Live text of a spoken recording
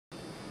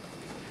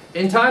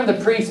In time, the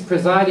priest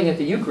presiding at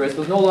the Eucharist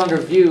was no longer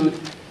viewed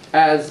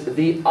as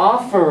the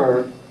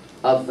offerer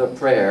of the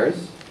prayers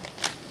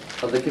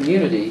of the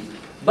community,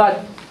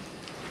 but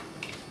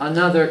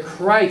another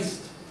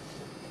Christ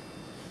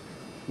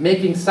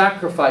making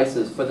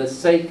sacrifices for the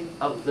sake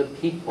of the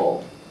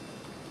people.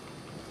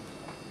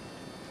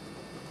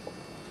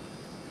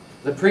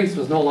 The priest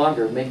was no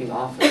longer making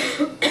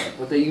offerings,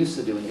 what they used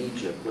to do in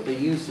Egypt, what they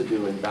used to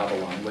do in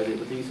Babylon, what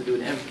they used to do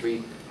in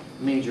every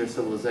major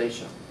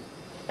civilization.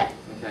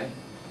 Okay?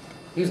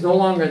 He's no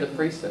longer the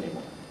priest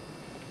anymore.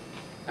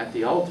 At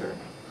the altar,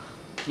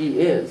 he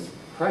is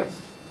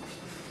Christ.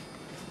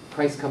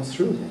 Christ comes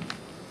through him.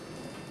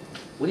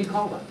 What do you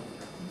call that?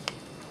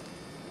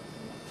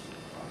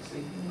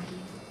 Proxy?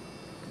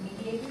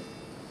 Mediator?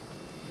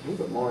 A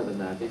little bit more than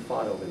that. They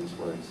fought over these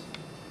words.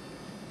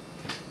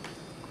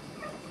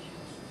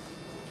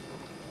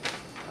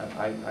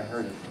 I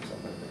heard it from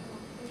somebody.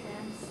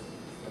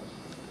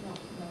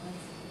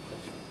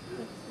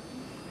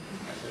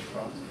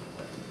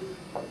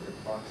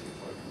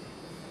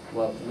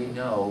 Well, we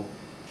know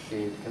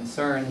it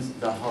concerns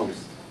the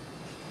host.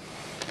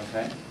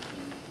 Okay?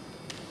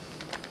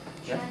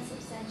 Yeah?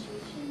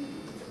 Transubstantiation?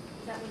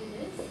 Is that what it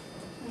is?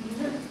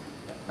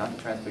 Yeah, not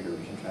the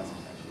transfiguration,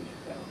 transubstantiation.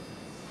 Yeah.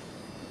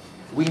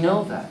 We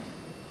know that.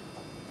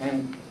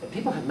 And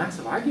people have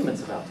massive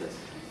arguments about this.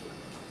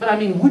 But I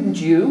mean,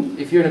 wouldn't you,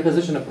 if you're in a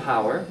position of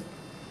power,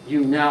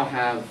 you now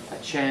have a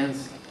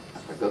chance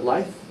at a good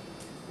life?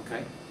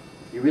 Okay?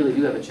 You really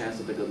do have a chance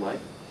at the good life.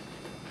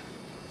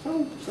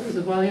 So he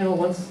says, well,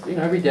 once,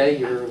 every day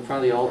you're in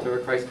front of the altar,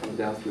 Christ comes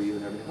down through you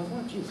and everything.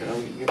 Oh, geez,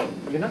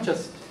 you're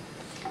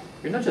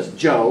not just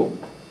Joe,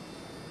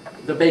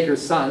 the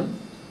baker's son.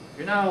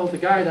 You're now the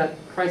guy that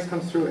Christ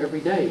comes through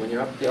every day when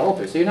you're up at the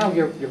altar. So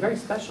you're very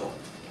special.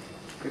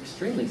 You're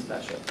extremely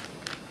special.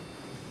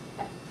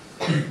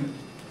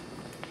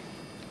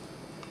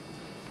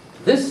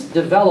 This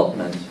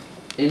development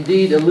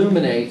indeed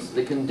illuminates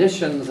the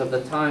conditions of the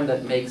time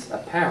that makes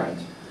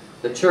apparent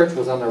the church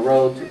was on the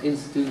road to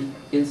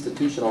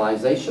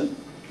institutionalization,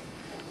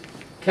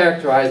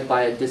 characterized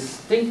by a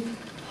distinct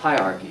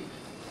hierarchy.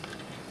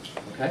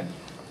 Okay?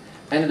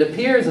 And it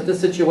appears that this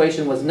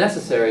situation was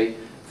necessary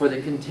for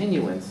the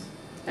continuance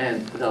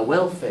and the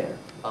welfare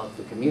of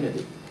the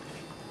community.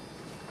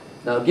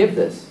 Now give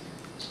this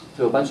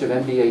to a bunch of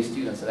MBA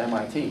students at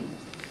MIT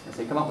as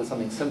they come up with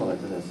something similar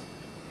to this.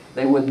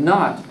 They would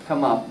not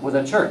come up with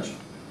a church.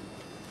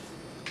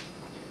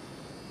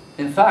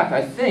 In fact,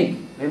 I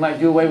think they might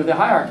do away with the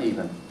hierarchy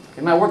even.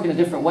 They might work in a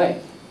different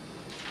way.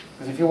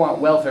 Because if you want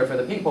welfare for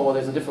the people, well,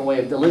 there's a different way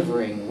of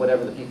delivering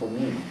whatever the people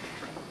need.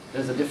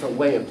 There's a different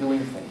way of doing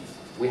things.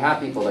 We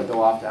have people that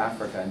go off to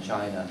Africa and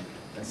China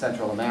and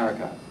Central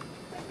America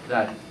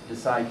that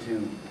decide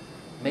to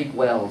make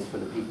wells for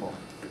the people,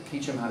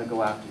 teach them how to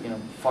go after,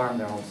 farm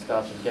their own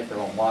stuff and get their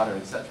own water,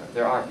 etc.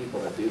 There are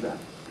people that do that.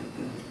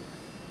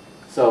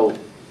 So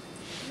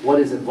what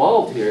is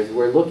involved here is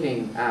we're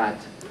looking at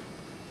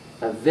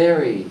a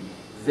very,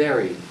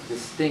 very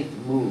distinct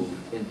move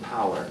in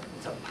power.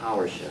 It's a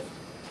power shift.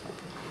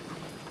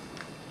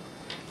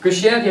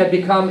 Christianity had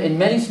become, in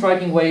many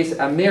striking ways,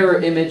 a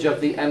mirror image of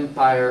the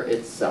empire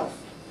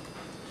itself.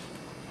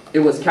 It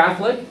was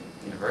Catholic,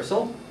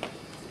 universal,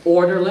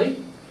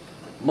 orderly,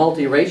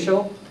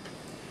 multiracial,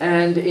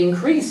 and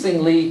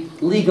increasingly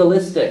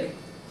legalistic.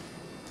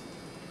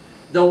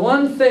 The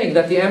one thing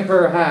that the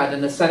emperor had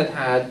and the Senate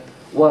had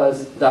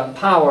was the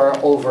power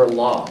over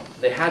law.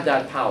 They had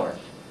that power.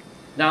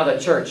 Now the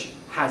church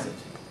has it.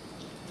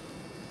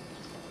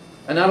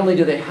 And not only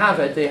do they have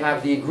it, they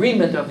have the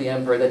agreement of the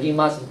emperor that he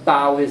must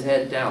bow his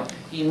head down.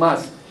 He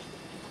must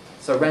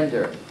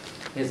surrender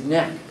his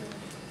neck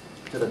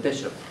to the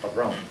Bishop of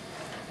Rome.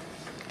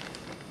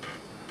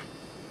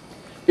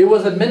 It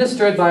was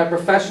administered by a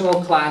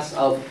professional class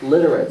of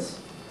literates,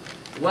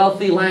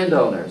 wealthy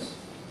landowners,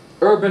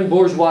 urban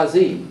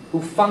bourgeoisie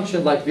who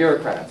functioned like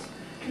bureaucrats,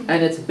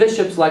 and its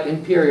bishops like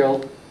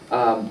imperial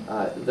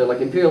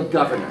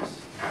governors.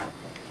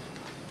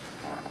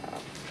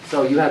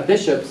 So you have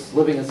bishops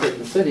living in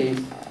certain cities,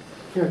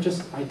 they're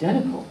just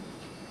identical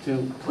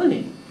to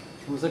Pliny,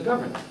 who was a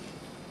governor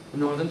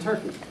in northern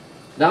Turkey.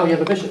 Now you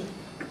have a bishop.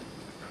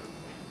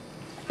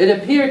 It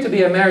appeared to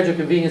be a marriage of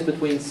convenience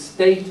between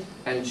state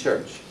and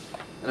church.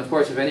 And of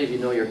course, if any of you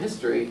know your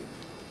history,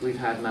 we've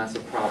had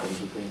massive problems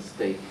between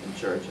state and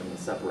church and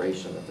the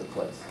separation that took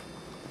place.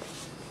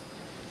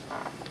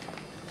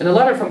 In a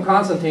letter from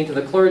Constantine to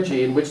the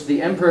clergy, in which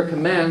the emperor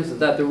commands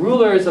that the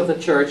rulers of the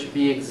church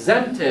be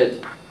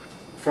exempted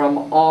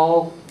from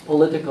all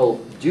political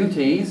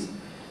duties,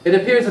 it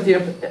appears that the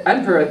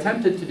emperor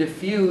attempted to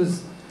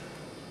diffuse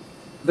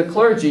the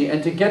clergy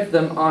and to get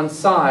them on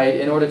side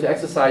in order to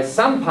exercise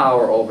some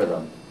power over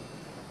them.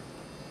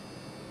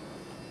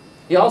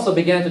 He also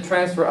began to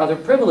transfer other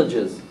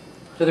privileges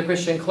to the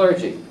Christian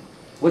clergy,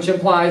 which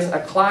implies a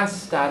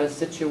class status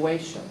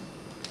situation.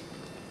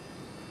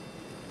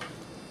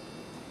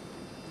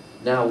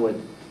 Now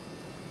would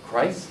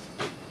Christ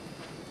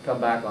come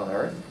back on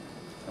earth?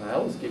 And I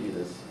always give you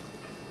this,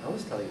 I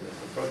always tell you this,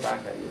 I throw it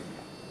back at you.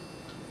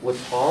 Would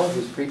Paul,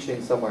 who's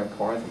preaching somewhere in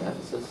Corinth and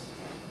Ephesus,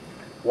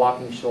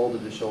 walking shoulder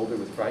to shoulder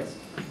with Christ,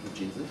 with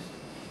Jesus?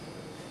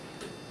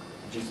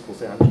 Jesus will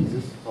say, I'm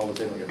Jesus. Paul will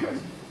say, well, you're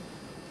Christ.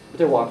 But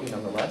they're walking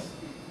nonetheless.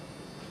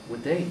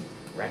 Would they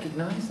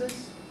recognize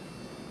this?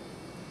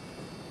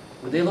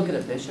 Would they look at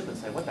a bishop and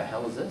say, what the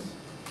hell is this?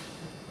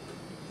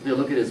 Would they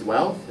look at his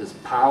wealth, his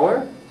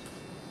power,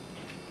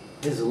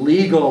 his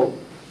legal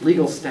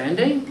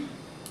standing?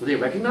 Would they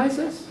recognize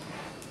this?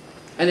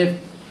 And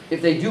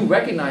if they do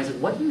recognize it,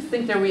 what do you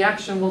think their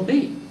reaction will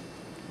be?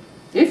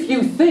 If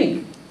you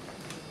think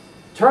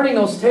turning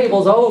those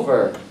tables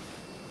over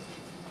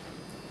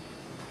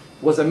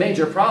was a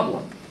major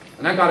problem,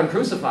 and that got him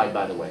crucified,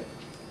 by the way.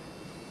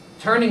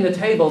 Turning the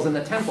tables in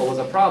the temple was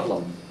a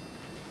problem.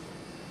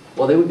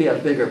 Well, there would be a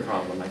bigger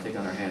problem, I think,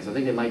 on our hands. I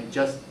think it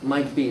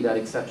might be that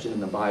exception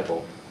in the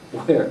Bible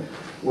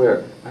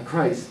where a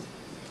Christ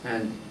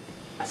and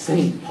a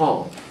Saint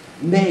Paul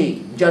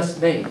may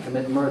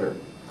commit murder.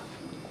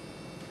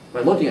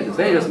 By looking at this,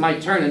 they just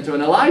might turn into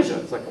an Elijah.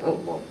 It's like, oh,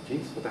 well,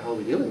 geez, what the hell are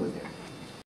we dealing with here?